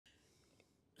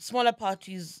smaller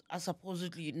parties are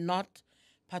supposedly not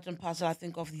part and parcel, I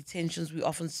think, of the tensions we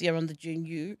often see around the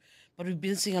GNU, but we've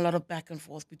been seeing a lot of back and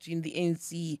forth between the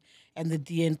ANC and the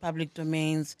DA in public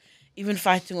domains, even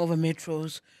fighting over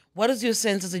metros. What is your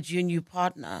sense as a GNU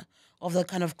partner of that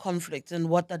kind of conflict and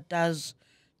what that does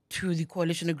to the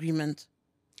coalition agreement?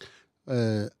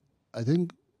 I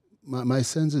think my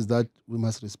sense is that we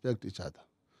must respect each other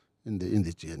in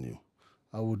the GNU.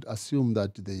 I would assume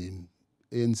that the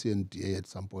ANC and DA at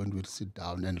some point will sit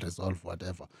down and resolve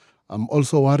whatever. I'm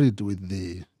also worried with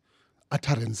the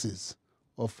utterances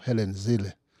of Helen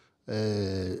Zille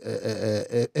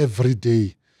every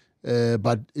day.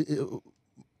 But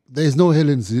there is no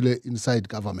Helen Zille inside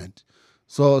government.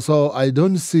 So I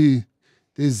don't see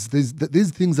these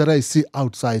things that I see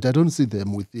outside. I don't see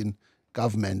them within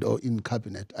government or in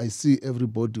cabinet. I see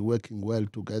everybody working well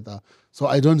together. So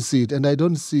I don't see it, and I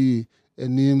don't see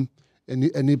any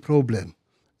problem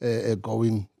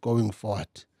going forward.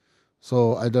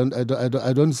 So I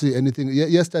don't see anything.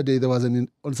 Yesterday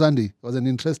on Sunday there was an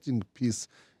interesting piece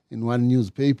in one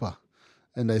newspaper,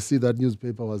 and I see that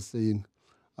newspaper was saying,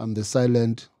 "I'm the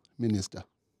silent minister,"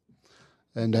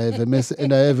 and I have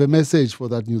a message for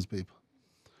that newspaper.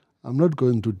 I'm not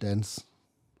going to dance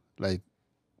like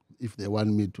if they want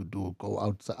me to go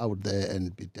out there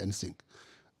and be dancing.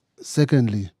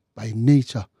 Secondly, by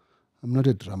nature, I'm not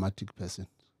a dramatic person.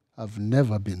 I've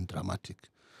never been dramatic.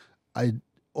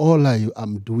 All I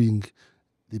am doing,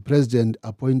 the president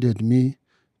appointed me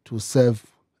to serve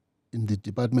in the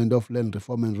Department of Land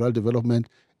Reform and Rural Development,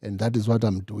 and that is what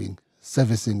I'm doing,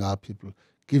 servicing our people,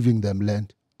 giving them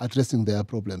land, addressing their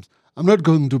problems. I'm not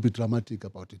going to be dramatic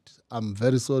about it. I'm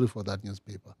very sorry for that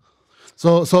newspaper.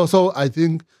 So I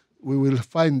think we will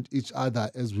find each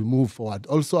other as we move forward.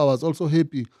 Also, I was also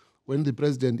happy when the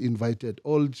president invited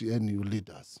all GNU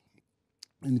leaders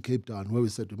in Cape Town, where we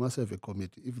said we must have a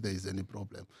committee. If there is any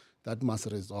problem, that must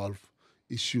resolve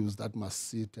issues, that must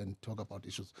sit and talk about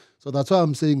issues. So that's why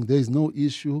I'm saying there is no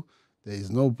issue, there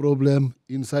is no problem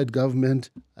inside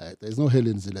government. There is no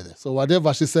Helen Zille there. So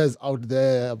whatever she says out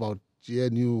there about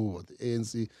GNU or the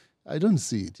ANC, I don't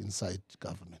see it inside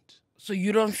government. So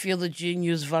you don't feel the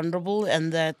GNU is vulnerable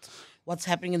and that what's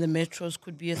happening in the metros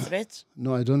could be a threat?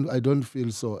 No, I don't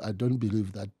feel so. I don't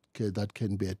believe that that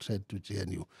can be a threat to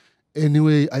GNU.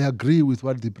 Anyway, I agree with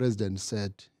what the president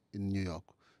said in New York,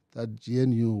 that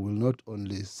GNU will not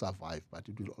only survive, but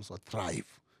it will also thrive.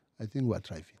 I think we're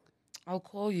thriving. I'll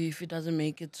call you if it doesn't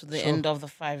make it to the end of the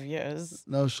 5 years.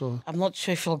 No, sure. I'm not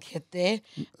sure if you'll get there.